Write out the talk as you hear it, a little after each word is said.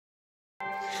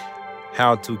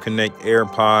how to connect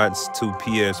AirPods to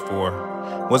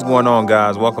PS4. What's going on,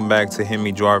 guys? Welcome back to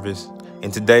Hemi Jarvis.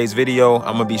 In today's video,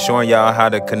 I'm gonna be showing y'all how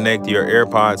to connect your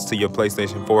AirPods to your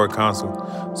PlayStation 4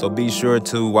 console. So be sure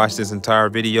to watch this entire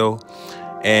video,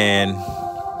 and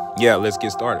yeah, let's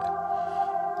get started.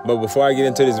 But before I get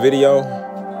into this video,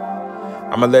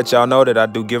 I'm gonna let y'all know that I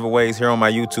do giveaways here on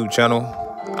my YouTube channel.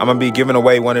 I'm gonna be giving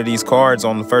away one of these cards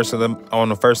on the first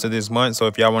of this month. So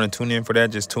if y'all want to tune in for that,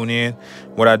 just tune in.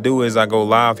 What I do is I go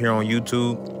live here on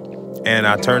YouTube, and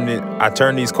I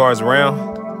turn these cards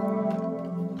around,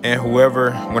 and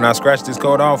when I scratch this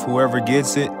code off, whoever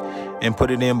gets it and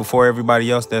put it in before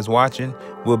everybody else that's watching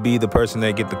will be the person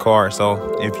that get the card.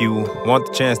 So if you want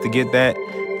the chance to get that,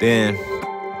 then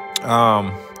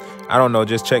I don't know,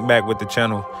 just check back with the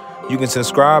channel. You can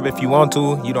subscribe if you want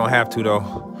to. You don't have to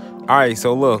though. All right,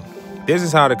 so look, this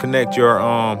is how to connect your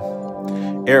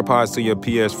AirPods to your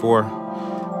PS4.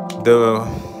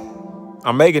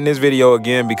 I'm making this video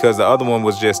again because the other one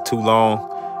was just too long,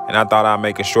 and I thought I'd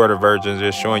make a shorter version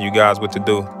just showing you guys what to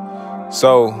do.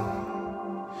 So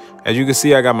as you can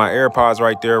see, I got my AirPods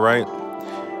right there, right?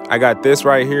 I got this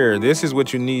right here. This is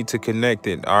what you need to connect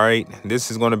it, all right?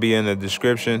 This is going to be in the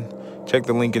description. Check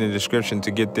the link in the description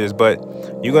to get this, but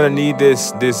you're going to need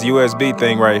this USB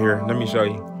thing right here. Let me show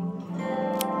you.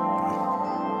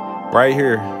 Right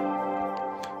here,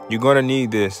 you're going to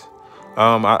need this.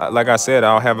 Like I said,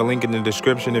 I'll have a link in the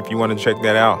description if you want to check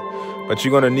that out. But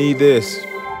you're going to need this.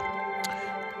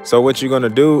 So what you're going to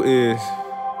do is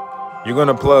you're going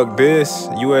to plug this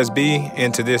USB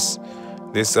into this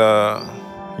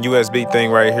USB thing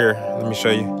right here. Let me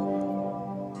show you.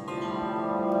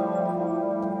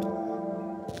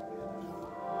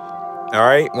 All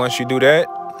right, once you do that,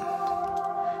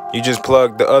 you just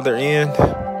plug the other end,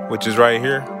 which is right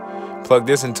here. Plug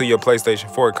this into your PlayStation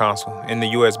 4 console in the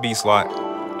USB slot.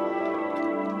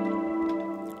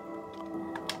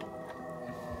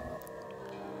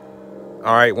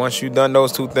 All right, once you've done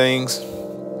those two things,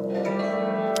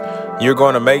 you're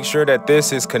going to make sure that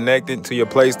this is connected to your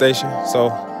PlayStation. So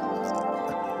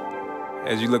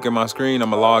as you look at my screen, I'm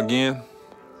going to log in.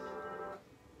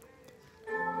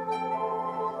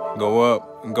 Go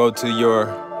up and go to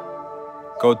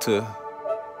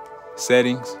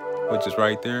settings, which is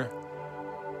right there.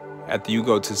 After you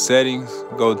go to settings,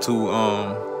 go to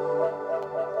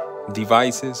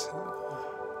devices.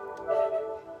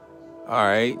 All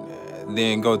right,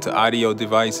 then go to audio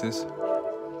devices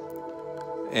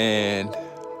and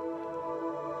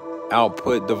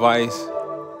output device.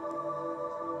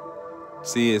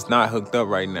 See, it's not hooked up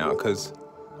right now because,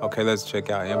 okay, let's check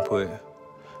out input.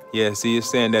 Yeah, see, it's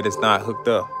saying that it's not hooked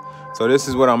up. So this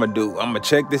is what I'm gonna do. I'm gonna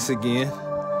check this again.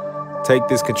 Take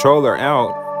this controller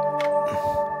out.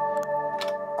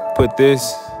 Put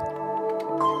this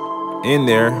in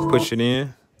there, push it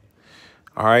in.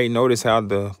 All right, notice how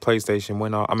the PlayStation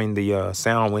went off. I mean, the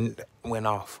sound went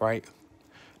off, right?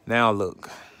 Now look.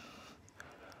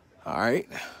 All right.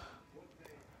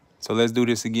 So let's do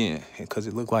this again because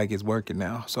it looked like it's working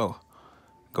now. So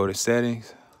go to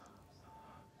settings,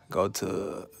 go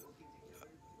to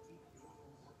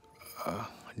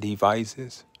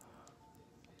devices,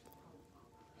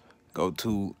 go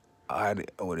to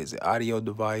audio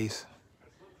device,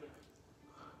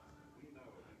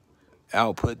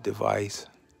 output device.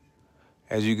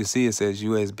 As you can see, it says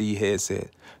USB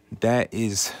headset. That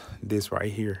is this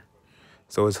right here.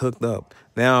 So it's hooked up.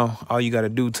 Now all you got to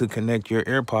do to connect your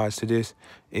AirPods to this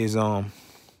is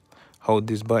hold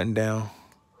this button down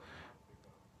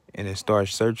and it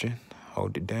starts searching.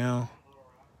 Hold it down,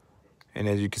 and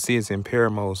as you can see, it's in pair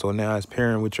mode. So now it's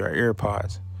pairing with your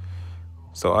AirPods.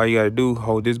 So all you got to do,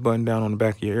 hold this button down on the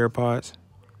back of your AirPods,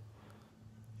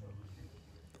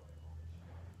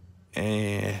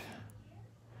 and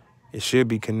it should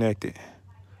be connected.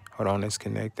 Hold on, it's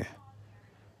connected.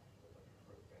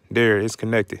 There, it's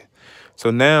connected.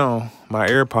 So now my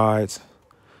AirPods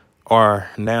are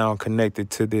now connected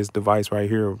to this device right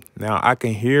here. Now I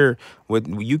can hear what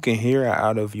you can hear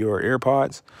out of your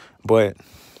AirPods, but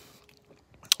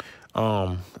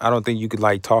I don't think you could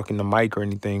like talk in the mic or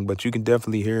anything, but you can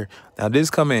definitely hear. Now this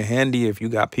come in handy if you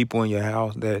got people in your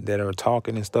house that are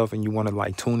talking and stuff, and you want to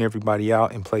like tune everybody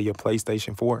out and play your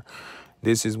PlayStation 4.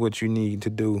 This is what you need to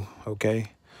do,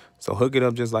 okay? So hook it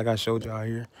up just like I showed y'all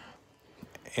here.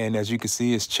 And as you can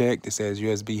see, it's checked. It says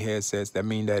USB headsets. That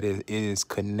means that it is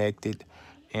connected,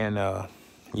 and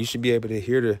you should be able to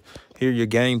hear your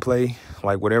gameplay,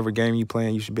 like whatever game you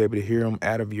playing. You should be able to hear them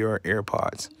out of your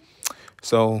AirPods.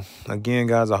 So again,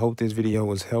 guys, I hope this video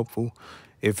was helpful.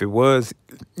 If it was,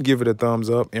 give it a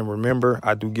thumbs up. And remember,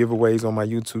 I do giveaways on my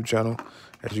YouTube channel.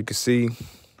 As you can see,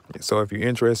 So if you're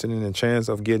interested in the chance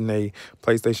of getting a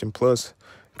PlayStation Plus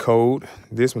code,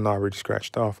 this one already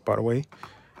scratched off, by the way.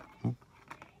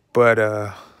 But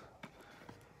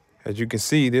as you can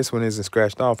see, this one isn't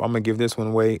scratched off. I'm gonna give this one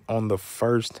away on the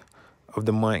 1st of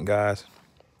the month, guys.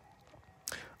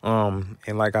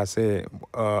 And like I said,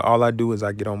 all I do is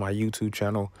I get on my YouTube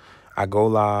channel, I go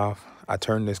live, I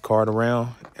turn this card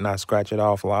around, and I scratch it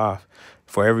off live.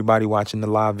 For everybody watching the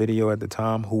live video at the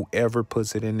time, whoever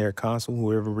puts it in their console,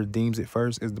 whoever redeems it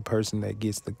first is the person that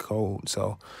gets the code.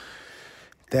 So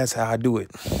that's how I do it.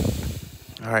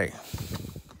 All right.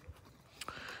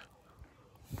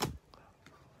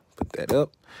 Put that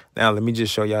up. Now, let me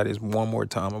just show y'all this one more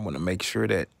time. I want to make sure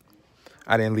that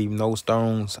I didn't leave no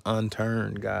stones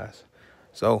unturned, guys.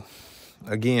 So,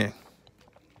 again,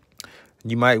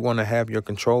 you might want to have your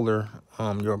controller,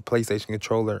 your PlayStation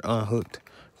controller unhooked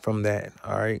from that,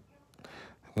 all right?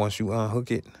 Once you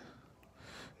unhook it,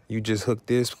 you just hook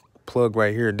this plug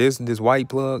right here. This white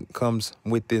plug comes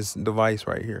with this device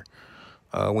right here.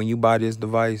 When you buy this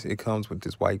device, it comes with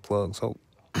this white plug. So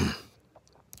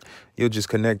you'll just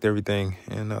connect everything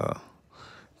and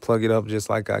plug it up just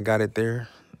like I got it there.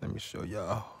 Let me show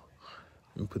y'all.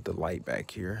 Let me put the light back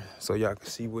here so y'all can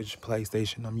see which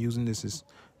PlayStation I'm using. This is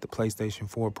the PlayStation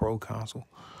 4 Pro console.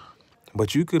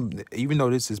 But you could, even though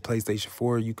this is PlayStation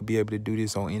 4, you could be able to do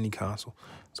this on any console.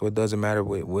 So it doesn't matter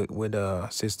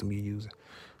what system you're using.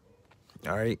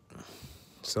 All right.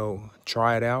 So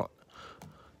try it out.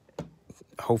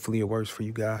 Hopefully it works for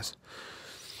you guys.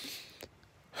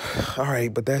 All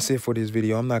right, but that's it for this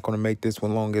video. I'm not going to make this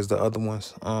one long as the other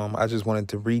ones. I just wanted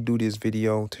to redo this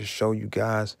video to show you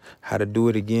guys how to do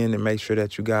it again and make sure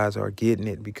that you guys are getting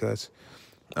it, because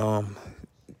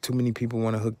too many people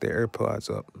want to hook their AirPods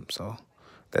up. So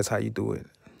that's how you do it.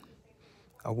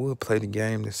 I will play the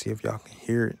game to see if y'all can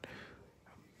hear it.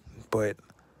 But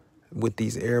with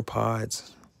these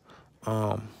AirPods,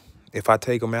 if I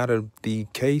take them out of the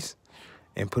case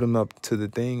and put them up to the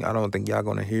thing, I don't think y'all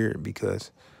going to hear it, because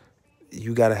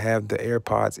you got to have the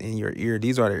AirPods in your ear.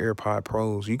 These are the AirPod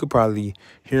Pros. You could probably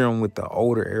hear them with the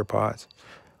older AirPods.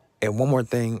 And one more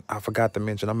thing I forgot to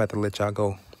mention, I'm about to let y'all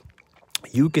go.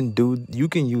 You can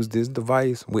use this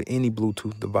device with any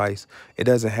Bluetooth device. It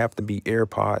doesn't have to be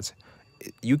AirPods.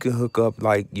 You can hook up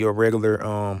like your regular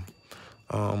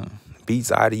Beats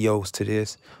Audios to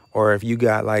this, or if you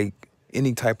got like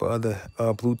any type of other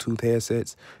Bluetooth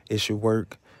headsets, it should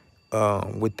work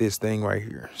with this thing right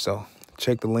here. So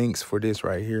check the links for this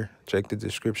right here. Check the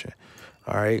description.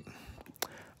 All right.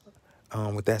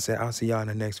 With that said, I'll see y'all in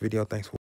the next video. Thanks for